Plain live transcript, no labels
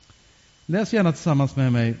Läs gärna tillsammans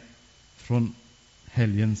med mig från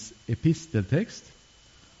helgens episteltext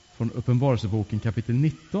från Uppenbarelseboken kapitel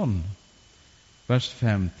 19, vers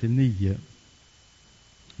 5-9.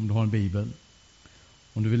 Om du har en bibel.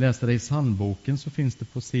 Om du vill läsa det i psalmboken så finns det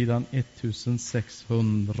på sidan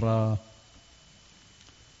 1600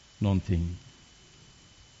 någonting.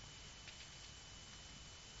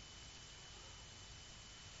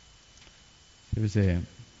 Ska vi se.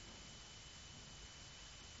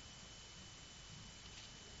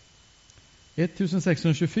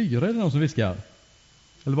 (1624) är det någon som viskar?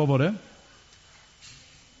 Eller vad var det?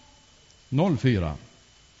 04.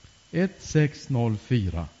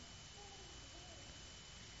 1604.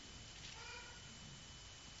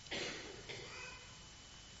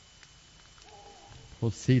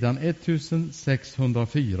 På sidan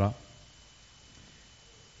 1604.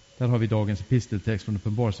 Där har vi dagens episteltext från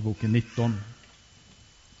Uppenbarelseboken 19.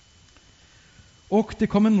 Och det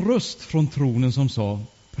kom en röst från tronen som sa: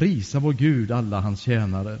 prisa vår Gud, alla hans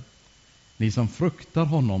tjänare, ni som fruktar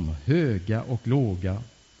honom, höga och låga.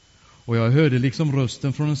 Och jag hörde liksom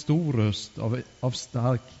rösten från en stor röst av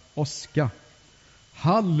stark åska: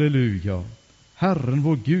 halleluja, Herren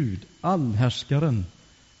vår Gud, allhärskaren,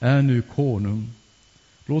 är nu konung.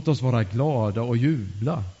 Låt oss vara glada och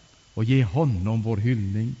jubla och ge honom vår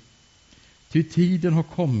hyllning. Ty tiden har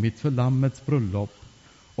kommit för lammets bröllop,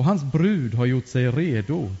 och hans brud har gjort sig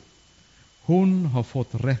redo. Hon har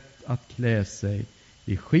fått rätt att klä sig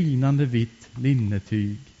i skinande vitt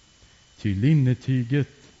linnetyg, ty linnetyget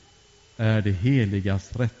är det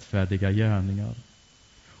heligas rättfärdiga gärningar.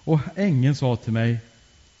 Och ängeln sa till mig: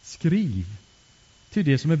 skriv, till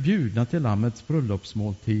det som är bjudna till lammets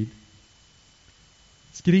bröllopsmåltid.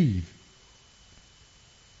 Skriv,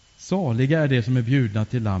 saliga är det som är bjudna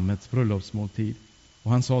till lammets bröllopsmåltid.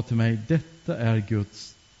 Och han sa till mig: detta är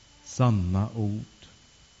Guds sanna ord.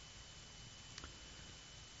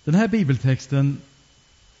 Den här bibeltexten,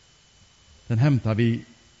 den hämtar vi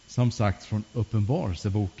som sagt från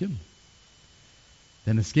Uppenbarelseboken.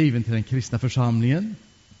 Den är skriven till den kristna församlingen,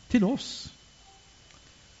 till oss.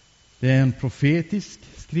 Det är en profetisk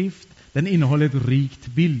skrift. Den innehåller ett rikt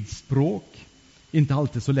bildspråk. Inte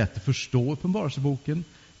alltid så lätt att förstå Uppenbarelseboken.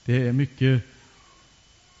 Det är mycket...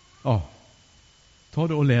 ta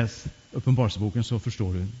det och läs Uppenbarelseboken så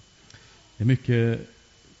förstår du. Det är mycket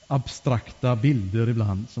abstrakta bilder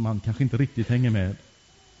ibland som man kanske inte riktigt hänger med.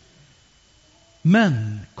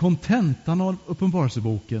 Men kontentan av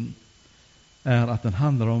Uppenbarelseboken är att den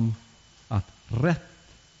handlar om att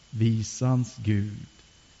rättvisans Gud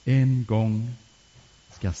en gång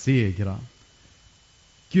ska segra.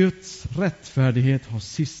 Guds rättfärdighet har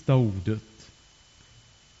sista ordet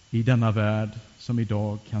i denna värld som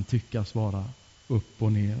idag kan tyckas vara upp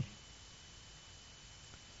och ner.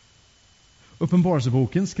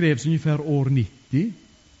 Uppenbarelseboken skrevs ungefär år 90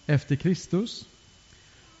 efter Kristus.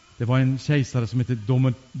 Det var en kejsare som hette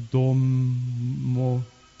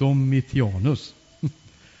Domitianus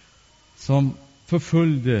som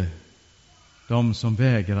förföljde de som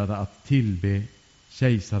vägrade att tillbe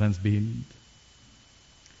kejsarens bild.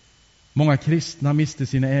 Många kristna miste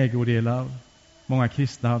sina ägodelar. Många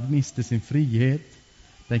kristna miste sin frihet.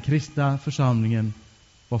 Den kristna församlingen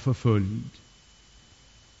var förföljd.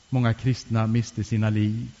 Många kristna miste sina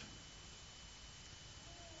liv.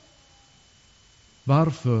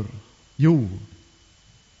 Varför? Jo,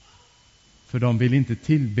 för de vill inte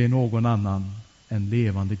tillbe någon annan än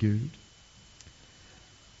levande Gud.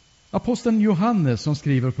 Aposteln Johannes som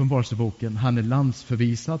skriver Uppenbarelseboken, han är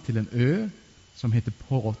landsförvisad till en ö som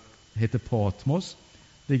heter Patmos,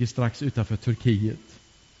 ligger strax utanför Turkiet.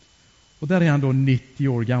 Och där är han då 90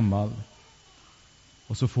 år gammal.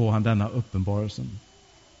 Och så får han denna uppenbarelsen.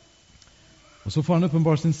 Och så får han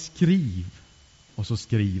uppenbarelsen: skriv. Och så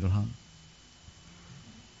skriver han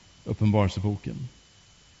Uppenbarelseboken.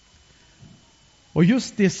 Och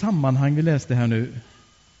just det sammanhang vi läste här nu,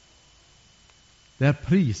 där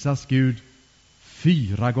prisas Gud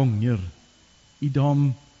 4 gånger i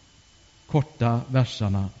de korta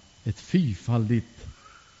verserna. Ett fyrfaldigt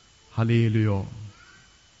halleluja.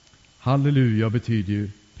 Halleluja betyder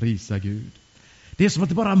ju prisa Gud. Det är som att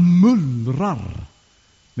det bara mullrar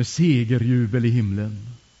med segerjubel i himlen.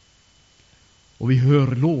 Och vi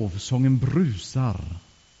hör lovsången brusar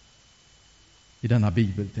i denna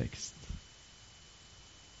bibeltext.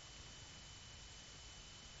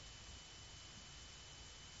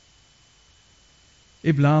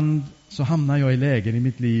 Ibland så hamnar jag i lägen i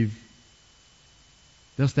mitt liv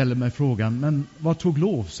där jag ställer mig frågan: men vad tog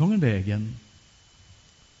lovsången vägen?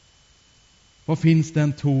 Vad finns det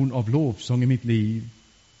en ton av lovsång i mitt liv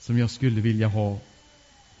som jag skulle vilja ha?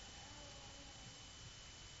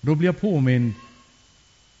 Då blir jag påmind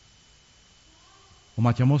om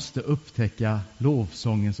att jag måste upptäcka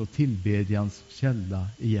lovsångens och tillbedjans källa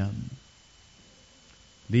igen.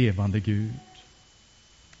 Levande Gud.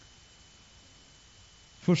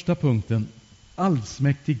 Första punkten.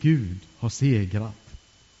 Allsmäktig Gud har segrat.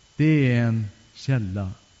 Det är en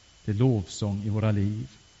källa till lovsång i våra liv.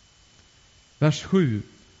 Vers 7.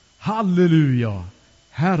 Halleluja!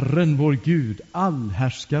 Herren vår Gud,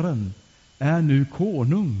 allhärskaren, är nu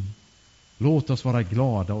konung. Låt oss vara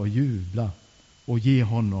glada och jubla och ge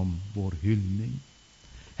honom vår hyllning.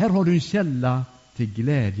 Här har du en källa till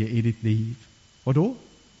glädje i ditt liv. Och då?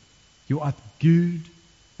 Jo, att Gud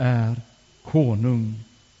är konung.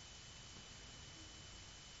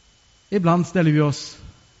 Ibland ställer vi oss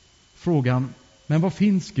frågan, men vad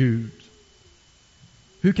finns Gud?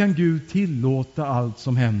 Hur kan Gud tillåta allt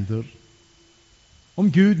som händer?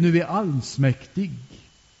 Om Gud nu är allsmäktig,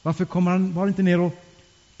 varför kommer han bara inte ner och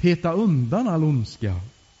peta undan all ondska?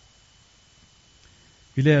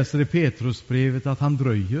 Vi läser i Petrusbrevet att han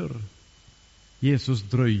dröjer. Jesus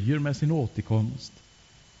dröjer med sin återkomst.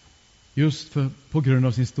 Just på grund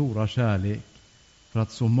av sin stora kärlek. För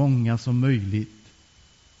att så många som möjligt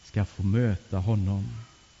ska få möta honom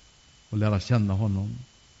och lära känna honom.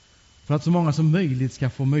 För att så många som möjligt ska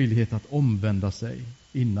få möjlighet att omvända sig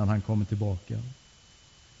innan han kommer tillbaka.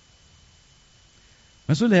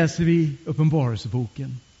 Men så läser vi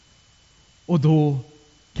Uppenbarelseboken. Och då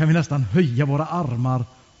kan vi nästan höja våra armar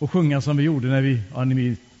och sjunga som vi gjorde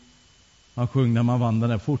när man sjöng när man vann den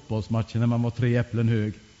där fotbollsmatchen när man var 3 äpplen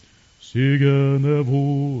hög. Segern är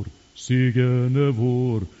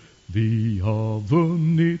vår, vi har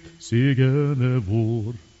vunnit, segern är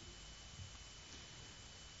vår.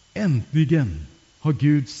 Äntligen har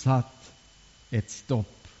Gud satt ett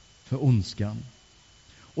stopp för ondskan.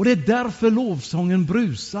 Och det är därför lovsången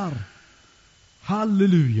brusar.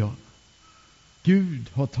 Halleluja! Gud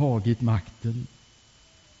har tagit makten.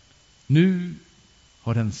 Nu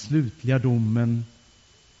har den slutliga domen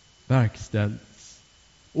verkställts.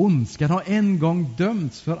 Ondskan har en gång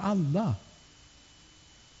dömts för alla.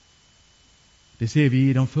 Det ser vi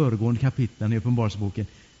i de föregående kapitlen i Uppenbarelseboken.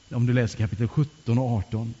 Om du läser kapitel 17 och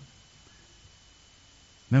 18.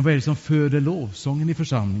 Men vad är det som föder lovsången i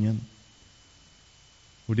församlingen?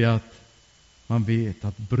 Och det är att man vet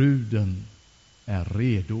att bruden är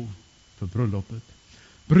redo för bröllopet.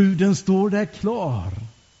 Bruden står där klar.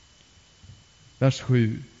 Vers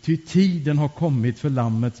 7. Ty tiden har kommit för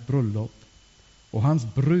lammets bröllop och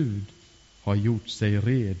hans brud har gjort sig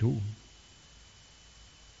redo.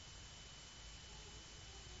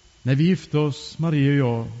 När vi gifte oss, Maria och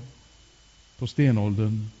jag, på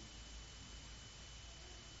stenåldern,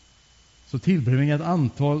 så tillbringade vi ett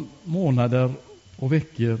antal månader och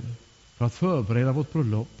veckor för att förbereda vårt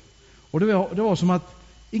bröllop. Och det var som att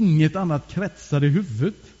inget annat kretsade i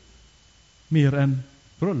huvudet mer än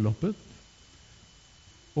bröllopet.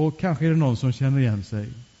 Och kanske är det någon som känner igen sig.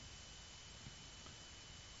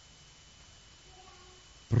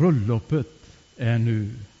 Bröllopet är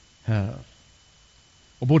nu här.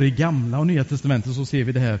 Och både i Gamla och Nya testamentet så ser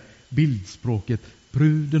vi det här bildspråket.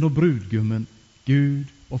 Bruden och brudgummen, Gud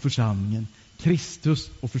och församlingen, Kristus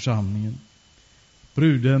och församlingen.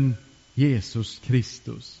 Bruden, Jesus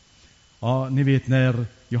Kristus. Ja, ni vet när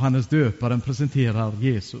Johannes döparen presenterar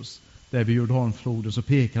Jesus där vid Jordanfloden, så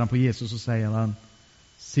pekar han på Jesus och säger han: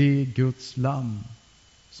 se Guds lamm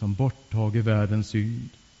som borttager världens synd.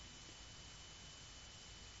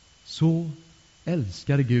 Så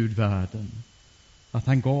älskade Gud världen att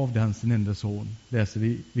han gav den sin enda son, läser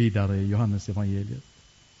vi vidare i Johannes evangeliet.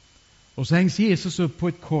 Och så hängs Jesus upp på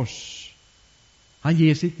ett kors. Han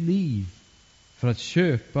ger sitt liv för att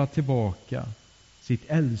köpa tillbaka sitt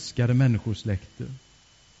älskade människosläkte.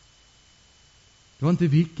 Det var inte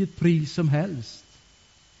vilket pris som helst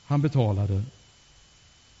han betalade.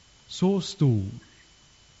 Så stor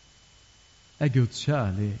är Guds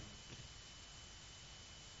kärlek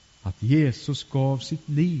att Jesus gav sitt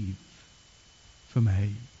liv för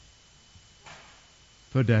mig,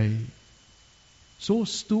 för dig. Så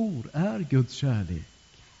stor är Guds kärlek.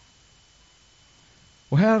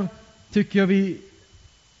 Och här tycker jag vi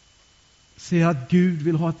ser att Gud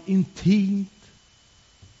vill ha ett intimt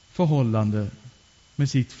förhållande med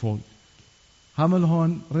sitt folk. Han vill ha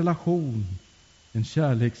en relation, en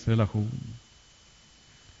kärleksrelation.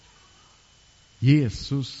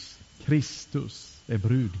 Jesus Kristus är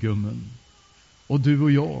brudgummen och du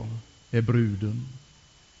och jag är bruden.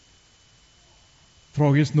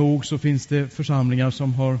 Tragiskt nog så finns det församlingar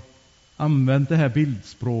som har använt det här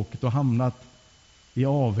bildspråket och hamnat i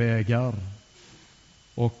avvägar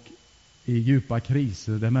och i djupa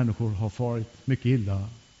kriser där människor har farit mycket illa.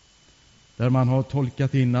 där man har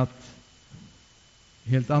tolkat in att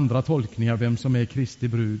helt andra tolkningar vem som är Kristi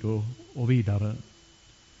brud och vidare.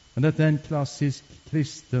 Men detta är en klassisk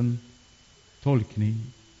kristen tolkning.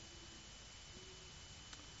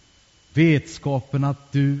 Vetskapen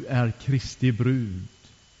att du är Kristi brud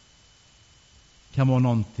kan vara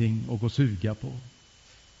någonting att gå och suga på.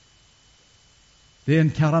 Det är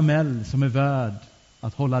en karamell som är värd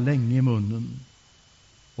att hålla länge i munnen.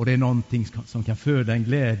 Och det är någonting som kan föda en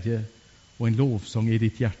glädje och en lovsång i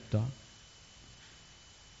ditt hjärta.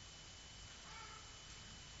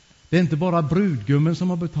 Det är inte bara brudgummen som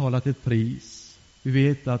har betalat ett pris. Vi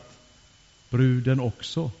vet att bruden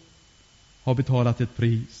också har betalat ett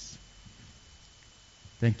pris.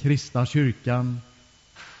 Den kristna kyrkan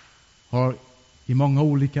har i många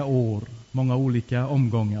olika år, många olika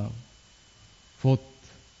omgångar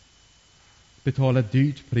fått betala ett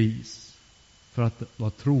dyrt pris för att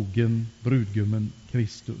vara trogen brudgummen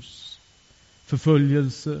Kristus.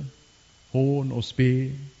 Förföljelse, hån och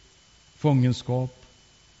spe, fångenskap,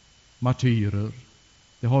 martyrer.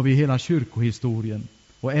 Det har vi i hela kyrkohistorien.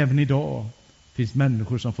 Och även idag finns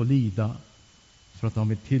människor som får lida för att de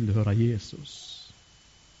vill tillhöra Jesus.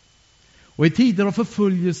 Och i tider av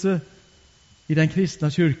förföljelse i den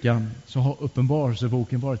kristna kyrkan så har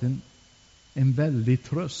Uppenbarelseboken varit en väldig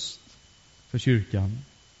tröst för kyrkan.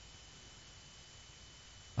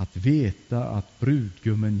 Att veta att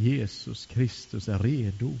brudgummen Jesus Kristus är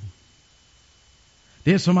redo.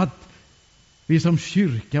 Det är som att vi som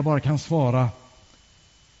kyrka bara kan svara: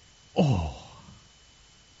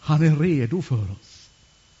 han är redo för oss.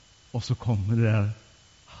 Och så kommer det där: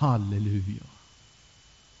 halleluja,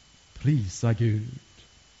 prisa Gud.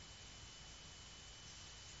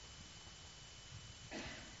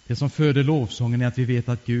 Det som föder lovsången är att vi vet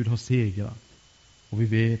att Gud har segrat. Och vi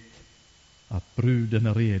vet att bruden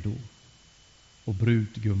är redo. Och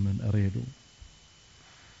brudgummen är redo.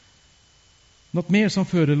 Något mer som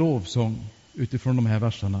föder lovsång utifrån de här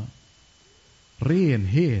verserna: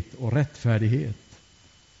 renhet och rättfärdighet.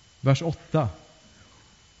 Vers 8.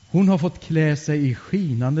 Hon har fått klä sig i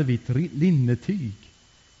skinande vitt linnetyg,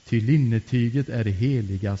 ty linnetyget är det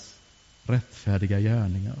heligas rättfärdiga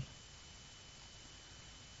gärningar.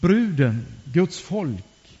 Bruden, Guds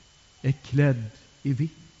folk, är klädd i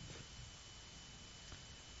vitt.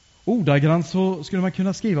 Ordagrant så skulle man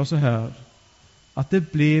kunna skriva så här: att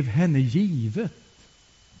det blev henne givet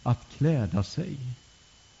att kläda sig.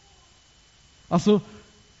 Alltså,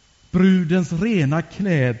 brudens rena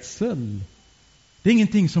klädsel, det är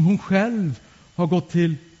ingenting som hon själv har gått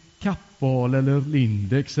till Kappahl eller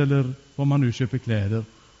Lindex eller vad man nu köper kläder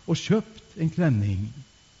och köpt en klänning.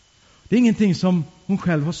 Det är ingenting som hon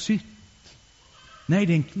själv har sytt. Nej,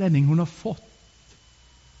 det är en klänning hon har fått.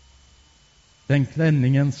 Den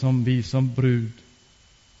klänningen som vi som brud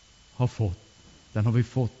har fått, den har vi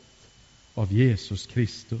fått av Jesus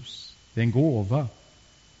Kristus. Det är en gåva.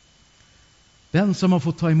 Den som har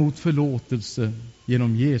fått ta emot förlåtelse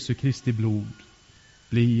genom Jesu Kristi blod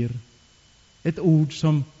blir, ett ord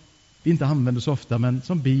som vi inte använder så ofta men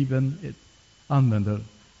som Bibeln använder,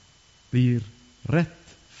 blir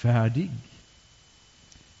rättfärdig.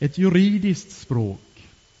 Ett juridiskt språk,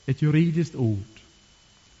 ett juridiskt ord.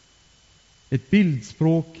 Ett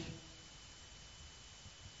bildspråk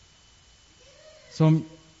som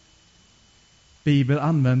Bibeln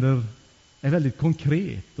använder är väldigt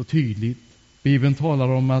konkret och tydligt. Bibeln talar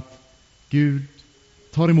om att Gud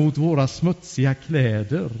tar emot våra smutsiga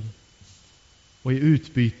kläder och i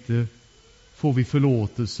utbyte får vi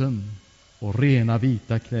förlåtelsen och rena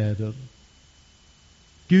vita kläder.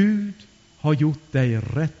 Gud har gjort dig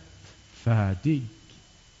rättfärdig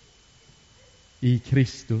i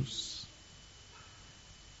Kristus.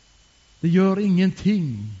 Det gör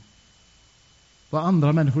ingenting vad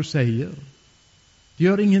andra människor säger. Det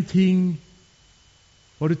gör ingenting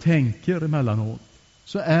vad du tänker emellanåt.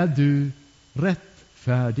 Så är du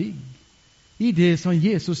rättfärdig i det som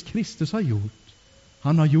Jesus Kristus har gjort.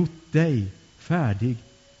 Han har gjort dig färdig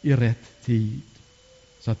i rätt tid,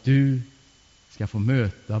 så att du ska få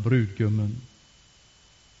möta brudgummen.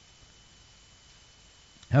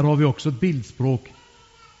 Här har vi också ett bildspråk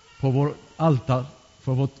på vår altar,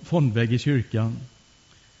 för vårt fondvägg i kyrkan.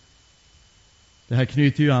 Det här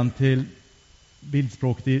knyter ju an till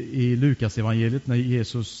bildspråket i Lukas evangeliet när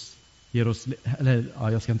Jesus ger oss,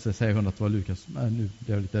 jag ska inte säga 100 att det var Lukas, men nu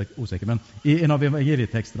är jag lite osäker, men i en av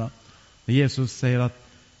evangelietexterna när Jesus säger att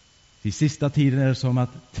i sista tiden är det som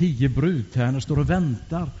att 10 brudtärnor står och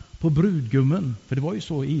väntar på brudgummen. För det var ju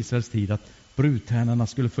så i Israels tid att brudtärnorna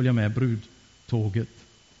skulle följa med brudtåget.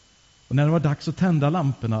 Och när det var dags att tända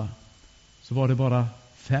lamporna så var det bara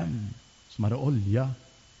 5 som hade olja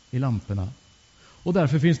i lamporna. Och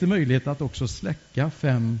därför finns det möjlighet att också släcka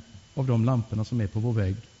 5 av de lamporna som är på vår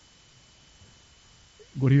vägg.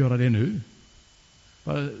 Går det att göra det nu?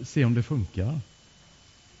 Bara se om det funkar.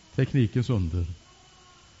 Teknikens under.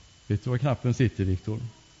 Vet du var knappen sitter, Viktor?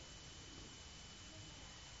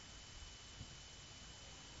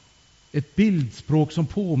 Ett bildspråk som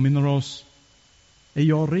påminner oss: är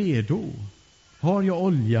jag redo? Har jag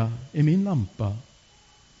olja i min lampa?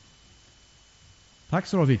 Tack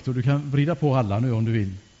så du, Viktor. Du kan vrida på alla nu om du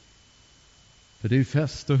vill. För det är ju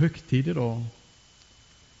fest och högtid idag.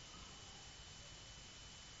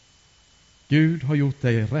 Gud har gjort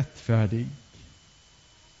dig rättfärdig.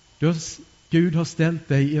 Gud har ställt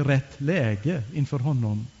dig i rätt läge inför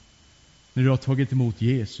honom när du har tagit emot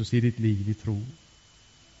Jesus i ditt liv i tro.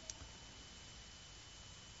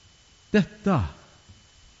 Detta,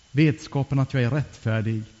 vetskapen att jag är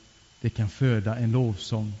rättfärdig, det kan föda en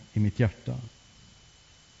lovsång i mitt hjärta.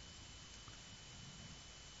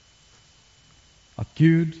 Att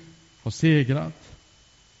Gud har segrat,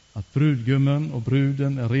 att brudgummen och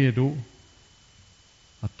bruden är redo,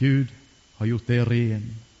 att Gud har gjort dig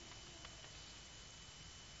ren.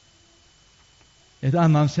 En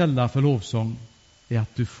annan källa för lovsång är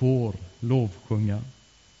att du får lovsjunga.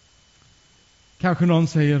 Kanske någon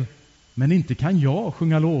säger: men inte kan jag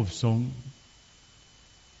sjunga lovsång.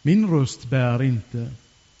 Min röst bär inte.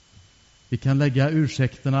 Vi kan lägga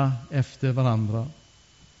ursäkterna efter varandra.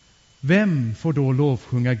 Vem får då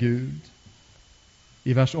lovsjunga Gud?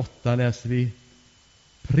 I vers 8 läser vi: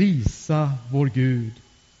 prisa vår Gud,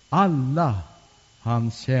 alla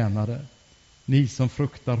hans tjänare, ni som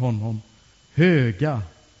fruktar honom, höga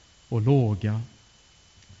och låga.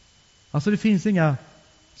 Alltså det finns inga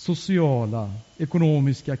sociala,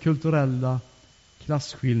 ekonomiska, kulturella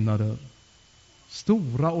klasskillnader.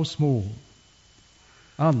 Stora och små.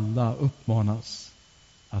 Alla uppmanas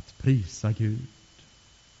att prisa Gud.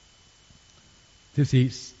 Till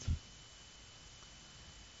sist.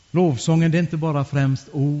 Lovsången, det är inte bara främst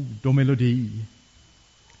ord och melodi.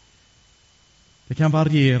 Det kan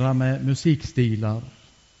variera med musikstilar.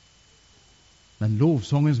 Men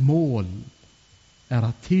lovsångens mål är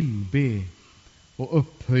att tillbe och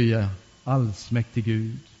upphöja allsmäktig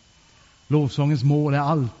Gud. Lovsångens mål är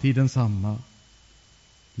alltid densamma.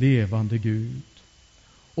 Levande Gud.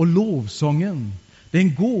 Och lovsången, det är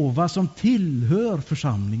en gåva som tillhör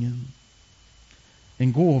församlingen.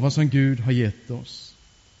 En gåva som Gud har gett oss.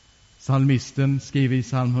 Psalmisten skriver i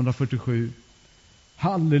psalm 147: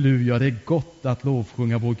 halleluja, det är gott att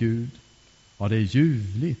lovsjunga vår Gud. Ja, det är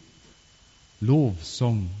ljuvligt.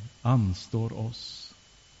 Lovsång anstår oss.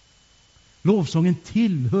 Lovsången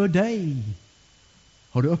tillhör dig.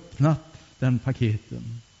 Har du öppnat den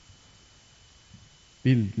paketen?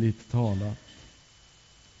 Bildligt talat.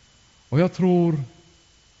 Och jag tror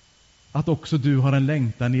att också du har en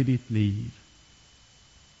längtan i ditt liv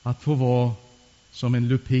att få vara som en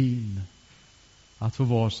lupin, att få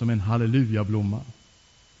vara som en hallelujablomma,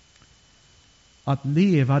 att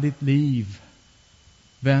leva ditt liv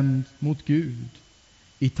vänd mot Gud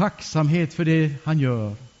i tacksamhet för det han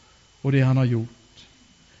gör och det han har gjort,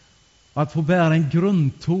 att få bära en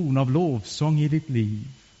grundton av lovsång i ditt liv,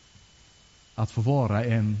 att få vara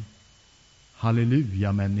en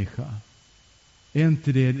halleluja-människa. Är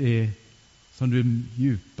inte det som du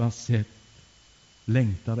djupast sett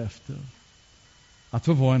längtar efter? Att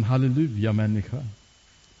få vara en halleluja-människa.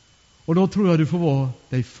 Och då tror jag du får vara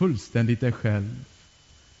dig fullständigt dig själv.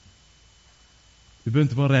 Du behöver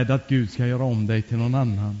inte vara rädd att Gud ska göra om dig till någon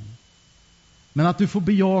annan. Men att du får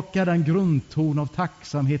bejaka den grundton av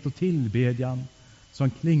tacksamhet och tillbedjan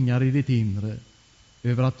som klingar i ditt inre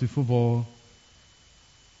över att du får vara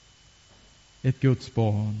ett Guds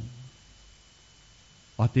barn.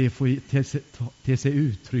 Och att det får te sig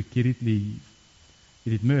uttryck i ditt liv, i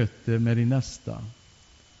ditt möte med din nästa.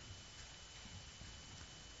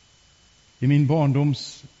 I min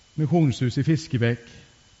barndoms missionshus i Fiskebäck,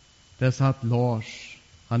 där satt Lars.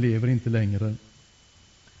 Han lever inte längre.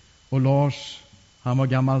 Och Lars, han var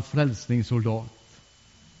gammal frälsningssoldat.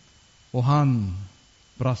 Och han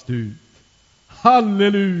brast ut: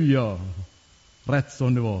 halleluja! Rätt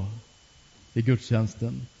som det var i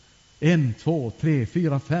gudstjänsten. 1, 2, 3,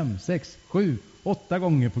 4, 5, 6, 7, 8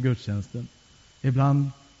 gånger på gudstjänsten.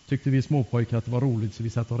 Ibland tyckte vi småpojkar att det var roligt så vi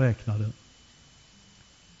satt och räknade.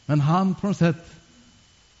 Men han på något sätt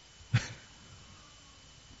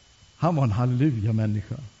han var en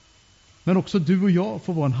halleluja-människa. Men också du och jag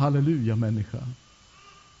får vara en halleluja-människa.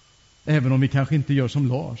 Även om vi kanske inte gör som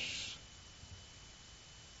Lars.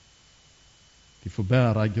 Vi får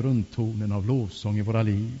bära grundtonen av lovsång i våra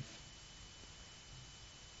liv.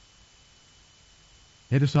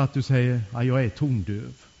 Är det så att du säger att jag är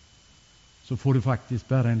tondöv, så får du faktiskt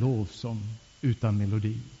bära en lovsång utan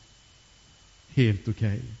melodi. Helt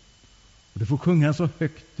okej. Och du får sjunga så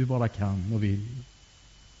högt du bara kan och vill.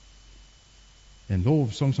 En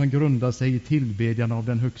lovsång som grundar sig i tillbedjan av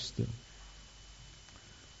den högste.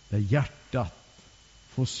 Där hjärtat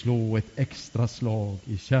får slå ett extra slag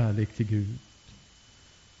i kärlek till Gud.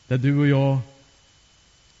 Där du och jag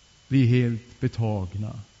blir helt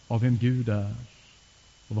betagna av vem Gud är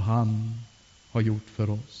och vad han har gjort för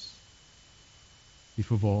oss. Vi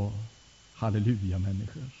får vara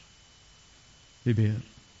halleluja-människor. Vi ber.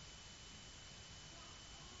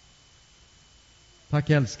 Tack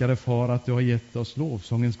älskade far att du har gett oss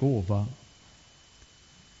lovsångens gåva.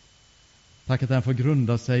 Tack att den får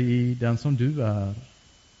grunda sig i den som du är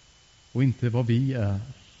och inte vad vi är.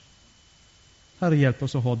 Herre, hjälp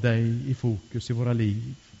oss att ha dig i fokus i våra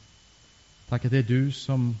liv. Tack att det är du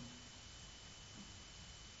som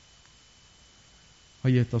har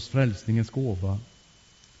gett oss frälsningens gåva.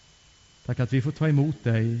 Tack att vi får ta emot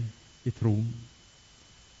dig i tron.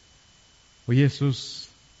 Och Jesus,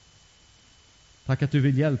 tack att du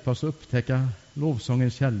vill hjälpa oss att upptäcka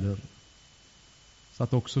lovsångens källor, så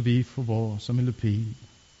att också vi får vara som en lupin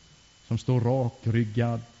som står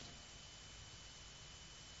rakryggad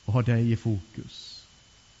och har dig i fokus.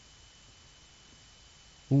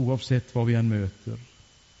 Oavsett vad vi än möter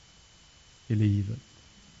i livet.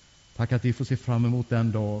 Tack att vi får se fram emot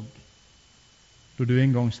den dag då du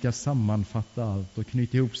en gång ska sammanfatta allt och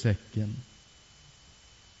knyta ihop säcken.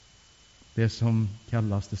 Det som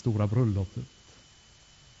kallas det stora bröllopet.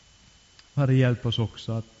 Herre, hjälp oss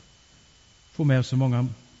också att få med så många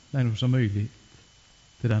människor som möjligt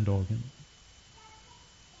till den dagen.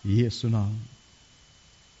 I Jesu namn.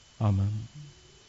 Amen.